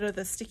a little bit of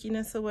the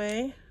stickiness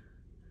away.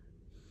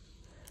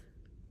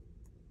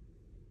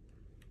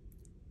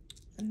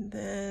 And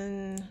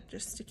then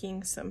just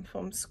sticking some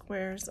foam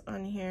squares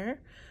on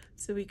here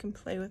so we can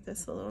play with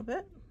this a little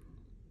bit.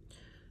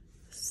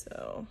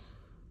 So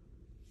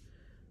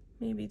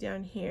maybe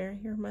down here,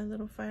 You're My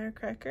Little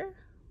Firecracker,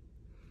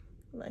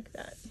 like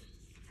that.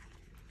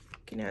 You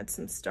can add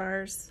some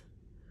stars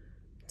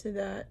to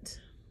that,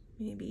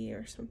 maybe,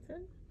 or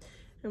something.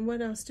 And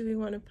what else do we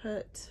want to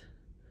put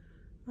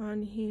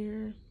on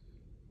here.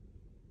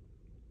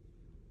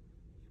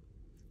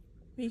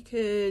 We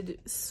could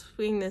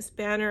swing this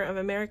banner of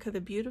America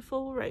the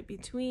Beautiful right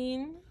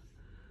between.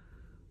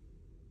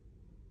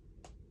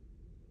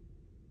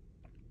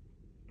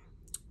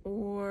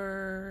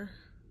 Or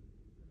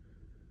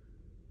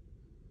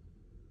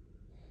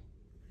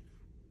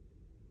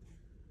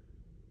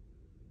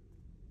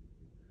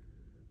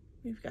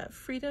we've got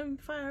freedom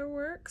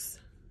fireworks.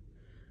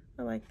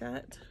 I like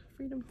that,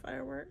 freedom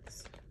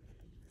fireworks.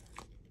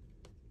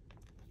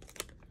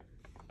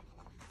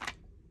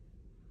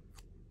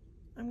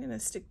 I'm gonna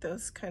stick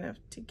those kind of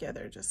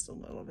together just a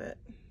little bit,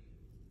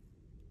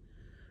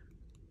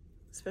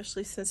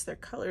 especially since their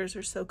colors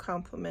are so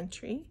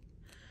complementary.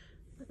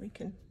 We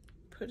can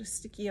put a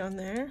sticky on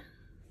there,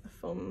 a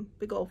foam,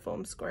 big old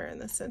foam square in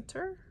the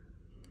center.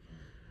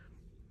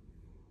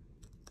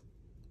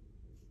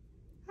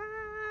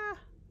 Ah,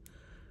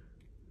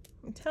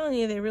 I'm telling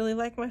you, they really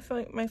like my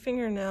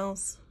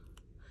fingernails.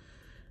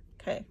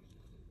 Okay,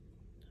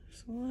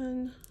 there's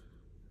one.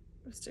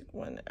 I'll stick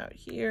one out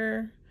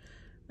here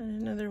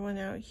and another one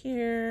out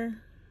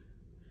here.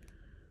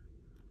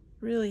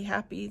 Really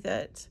happy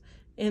that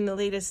in the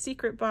latest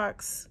secret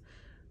box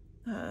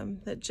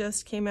that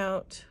just came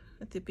out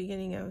at the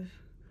beginning of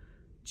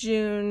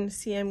June,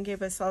 CM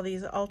gave us all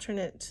these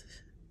alternate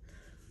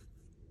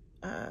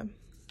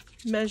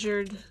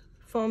measured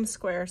foam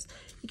squares.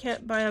 You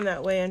can't buy them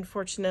that way,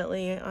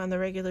 unfortunately, on the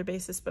regular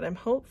basis, but I'm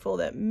hopeful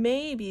that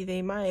maybe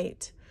they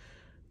might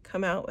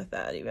come out with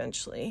that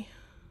eventually.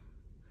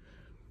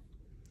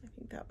 I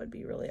think that would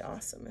be really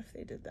awesome if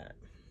they did that.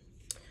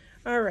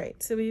 All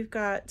right, so we've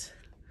got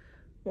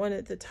one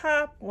at the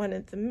top, one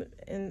at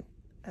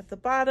the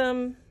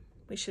bottom.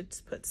 We should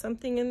put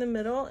something in the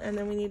middle, and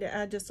then we need to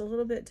add just a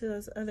little bit to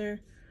those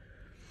other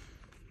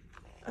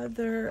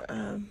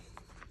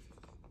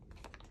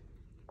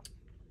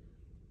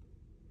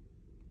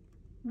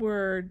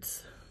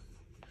words.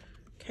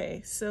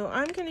 Okay, so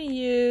I'm going to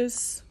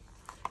use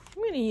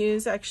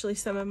actually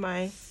some of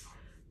my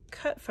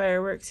cut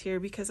fireworks here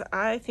because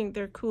I think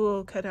they're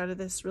cool, cut out of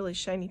this really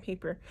shiny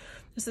paper.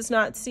 This is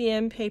not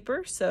CM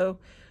paper, so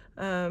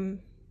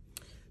I'm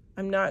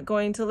not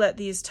going to let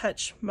these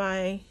touch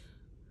my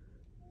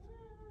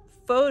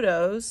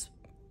photos.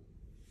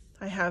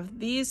 I have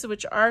these,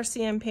 which are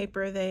CM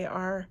paper. They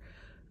are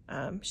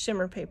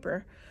shimmer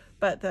paper,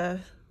 but the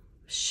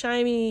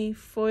shiny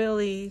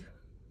foily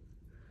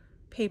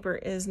paper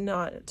is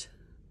not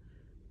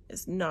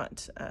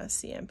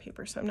CM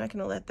paper, so I'm not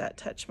going to let that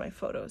touch my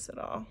photos at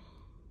all.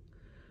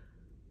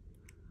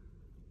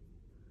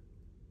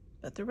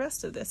 But the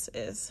rest of this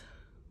is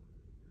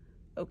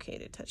okay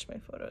to touch my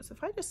photos.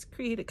 If I just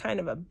create a kind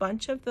of a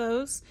bunch of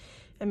those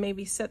and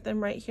maybe set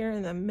them right here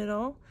in the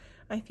middle,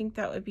 I think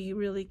that would be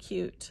really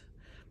cute.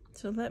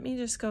 So let me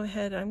just go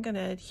ahead. I'm going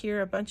to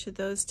adhere a bunch of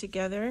those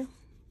together.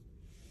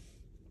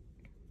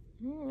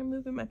 I'm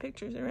moving my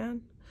pictures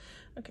around.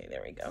 Okay,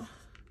 there we go.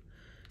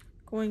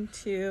 Going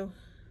to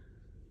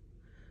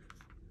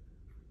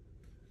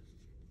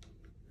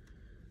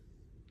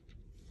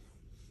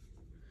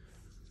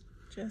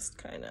just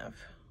kind of,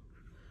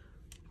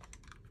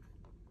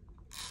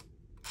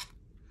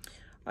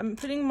 I'm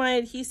putting my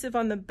adhesive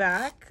on the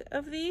back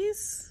of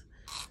these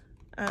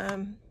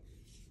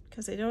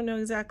because I don't know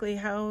exactly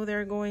how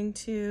they're going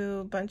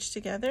to bunch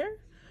together,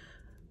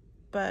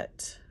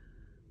 but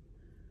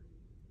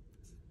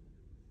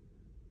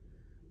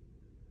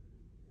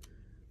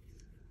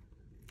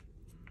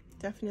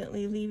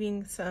definitely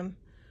leaving some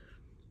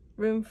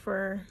room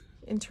for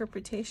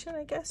interpretation,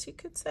 I guess you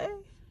could say.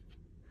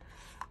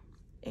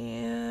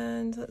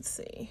 And let's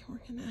see,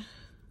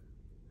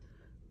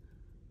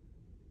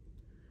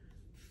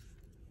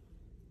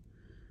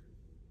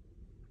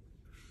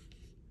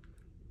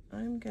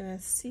 I'm gonna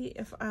see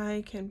if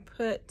I can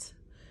put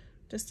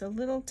just a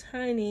little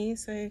tiny,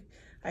 so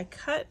I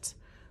cut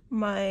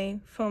my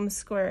foam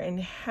square in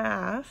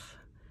half,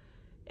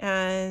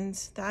 and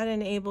that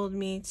enabled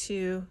me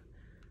to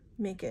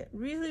make it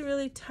really,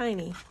 really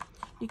tiny.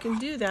 You can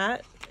do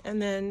that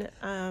and then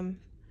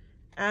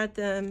add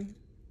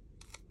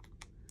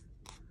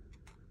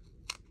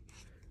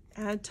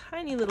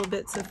tiny little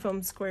bits of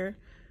foam square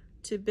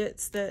to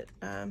bits that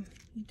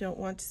you don't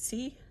want to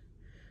see.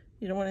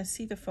 You don't want to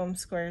see the foam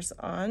squares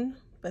on,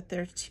 but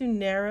they're too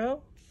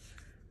narrow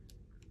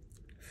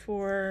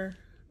for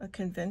a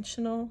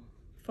conventional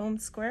foam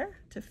square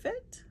to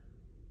fit.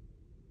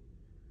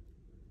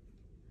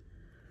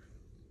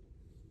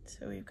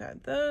 So we've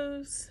got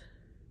those.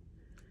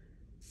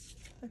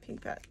 I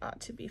think that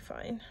ought to be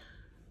fine.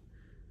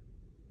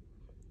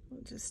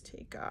 We'll just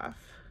take off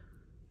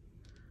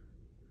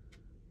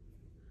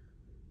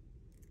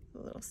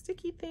the little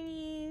sticky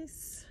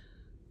thingies.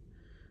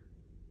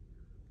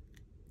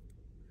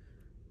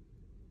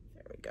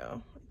 There we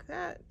go, like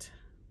that.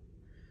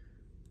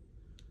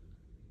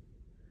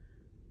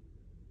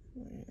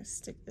 I'm gonna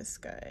stick this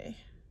guy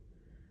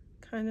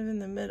kind of in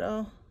the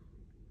middle,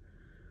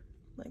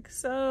 like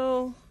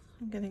so.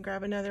 I'm gonna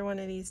grab another one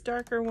of these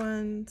darker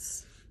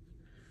ones.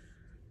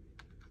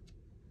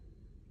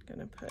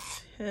 gonna put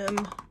him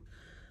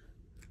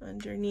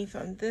underneath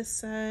on this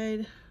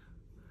side.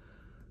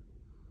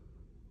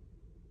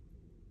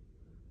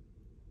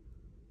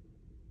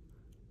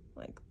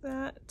 Like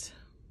that.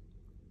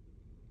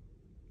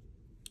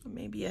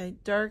 Maybe a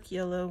dark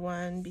yellow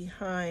one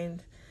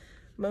behind,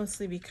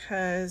 mostly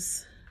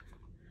because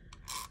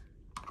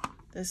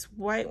this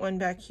white one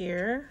back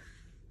here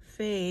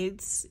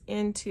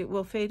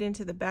will fade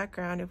into the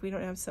background if we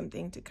don't have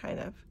something to kind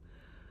of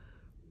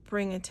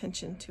bring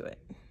attention to it.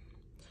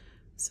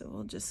 So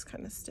we'll just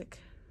kind of stick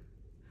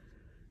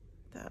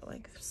that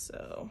like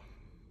so.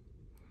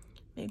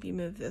 Maybe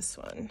move this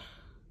one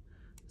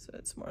so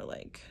it's more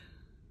like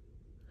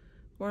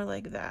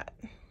that.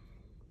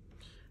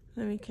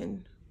 Then we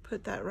can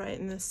put that right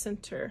in the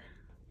center.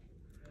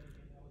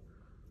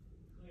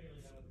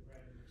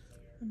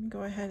 And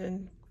go ahead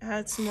and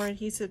add some more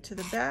adhesive to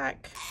the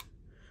back.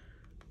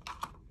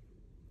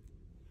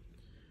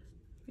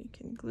 We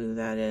can glue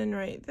that in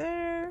right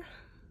there.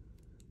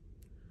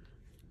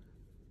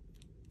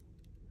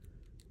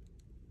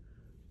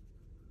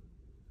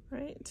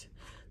 Right.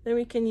 Then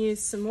we can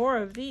use some more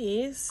of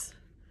these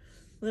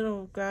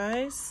little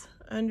guys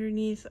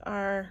underneath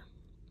our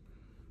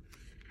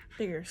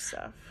bigger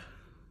stuff.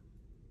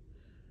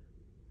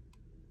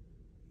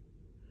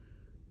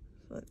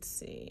 Let's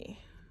see.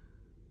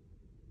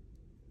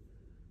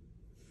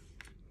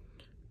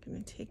 I'm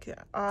going to take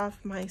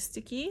off my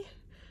sticky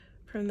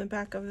from the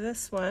back of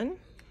this one.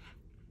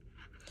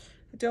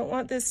 I don't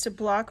want this to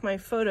block my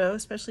photo,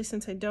 especially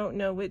since I don't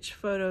know which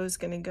photo is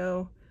going to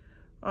go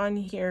on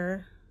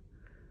here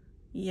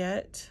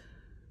yet.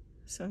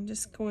 So I'm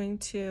just going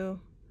to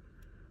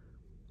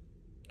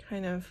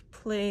kind of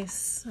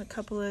place a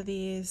couple of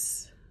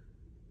these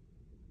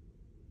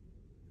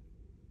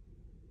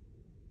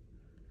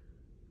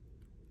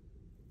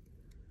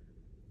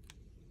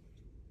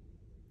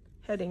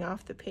heading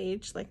off the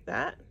page like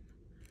that.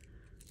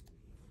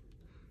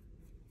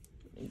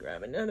 Let me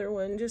grab another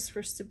one just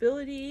for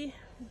stability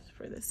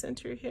for the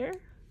center here.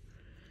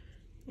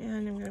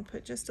 And I'm going to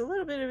put just a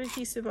little bit of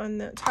adhesive on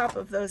the top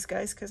of those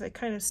guys because I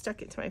kind of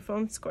stuck it to my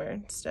foam square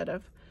instead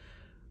of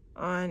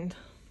on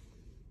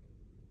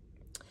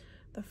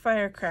the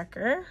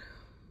firecracker.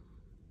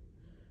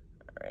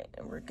 All right,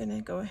 and we're going to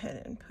go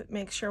ahead and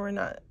make sure we're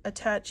not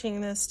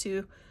attaching this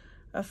to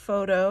a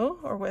photo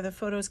or where the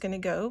photo is going to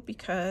go,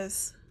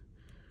 because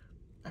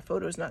my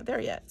photo is not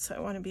there yet, so I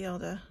want to be able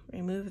to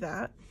remove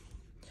that.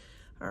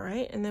 All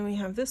right, and then we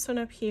have this one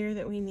up here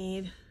that we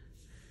need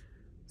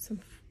some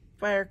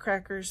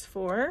firecrackers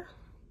for.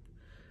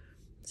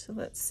 So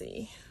let's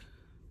see.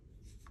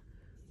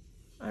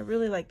 I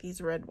really like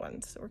these red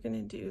ones, so we're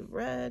going to do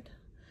red,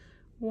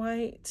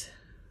 white,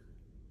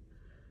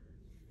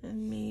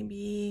 and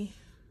maybe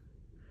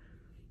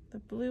the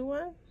blue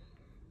one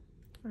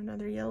or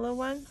another yellow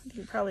one. I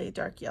think probably a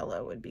dark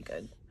yellow would be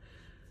good,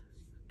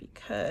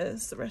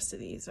 because the rest of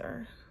these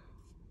are,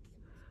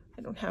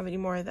 I don't have any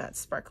more of that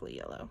sparkly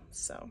yellow.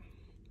 So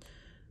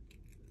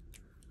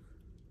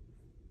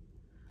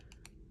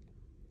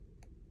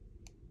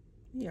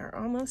we are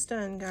almost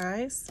done,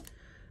 guys.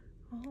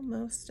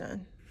 Almost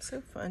done.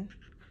 So fun.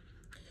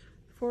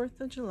 4th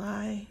of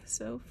July,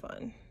 so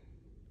fun.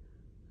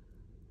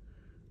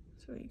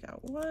 So we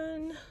got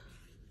 1,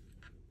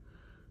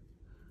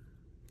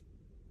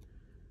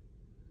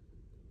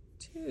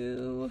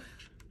 2,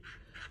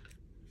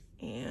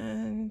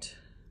 and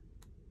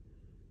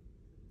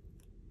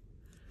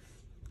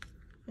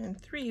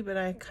 3, but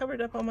I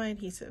covered up all my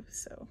adhesive,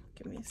 so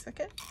give me a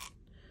second.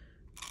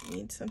 I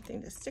need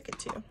something to stick it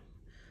to.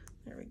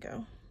 There we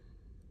go.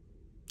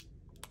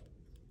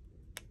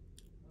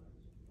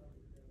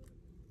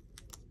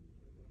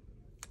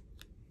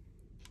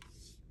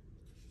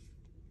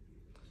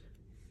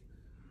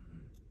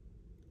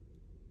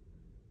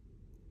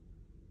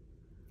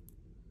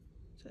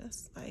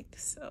 Just like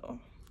so.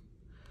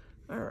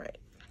 All right.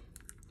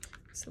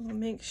 So we'll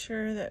make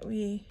sure that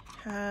we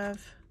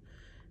have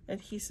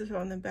adhesive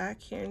on the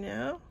back here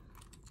now.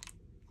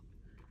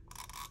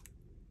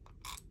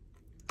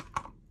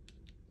 I'm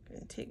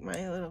going to take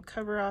my little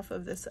cover off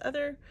of this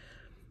other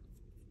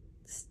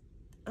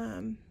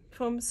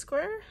foam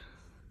square,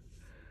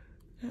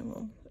 and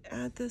we'll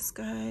add this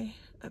guy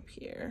up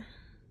here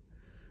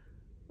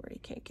where he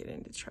can't get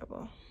into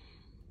trouble.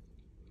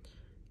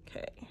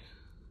 Okay.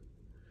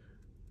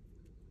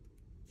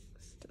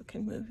 Still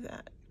can move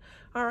that.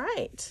 All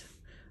right.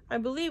 I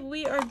believe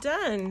we are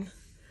done.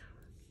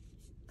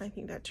 I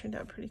think that turned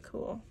out pretty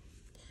cool.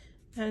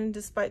 And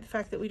despite the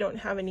fact that we don't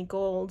have any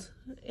gold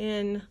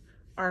in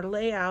our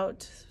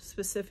layout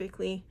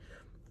specifically,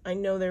 I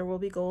know there will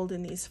be gold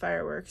in these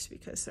fireworks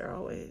because there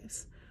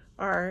always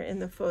are in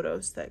the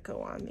photos that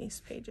go on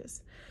these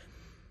pages.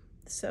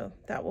 So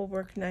that will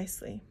work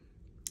nicely.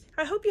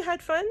 I hope you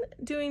had fun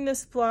doing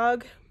this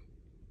blog,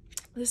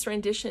 this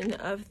rendition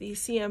of the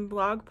CM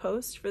blog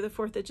post for the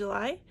 4th of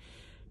July.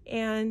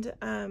 And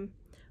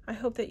I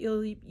hope that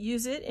you'll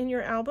use it in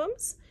your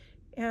albums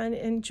and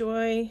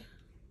enjoy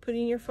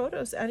putting your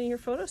photos, adding your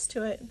photos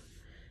to it.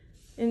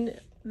 And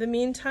the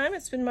meantime,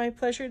 it's been my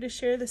pleasure to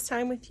share this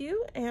time with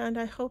you, and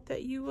I hope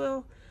that you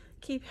will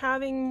keep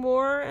having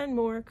more and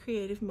more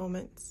creative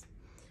moments.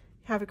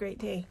 Have a great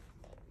day.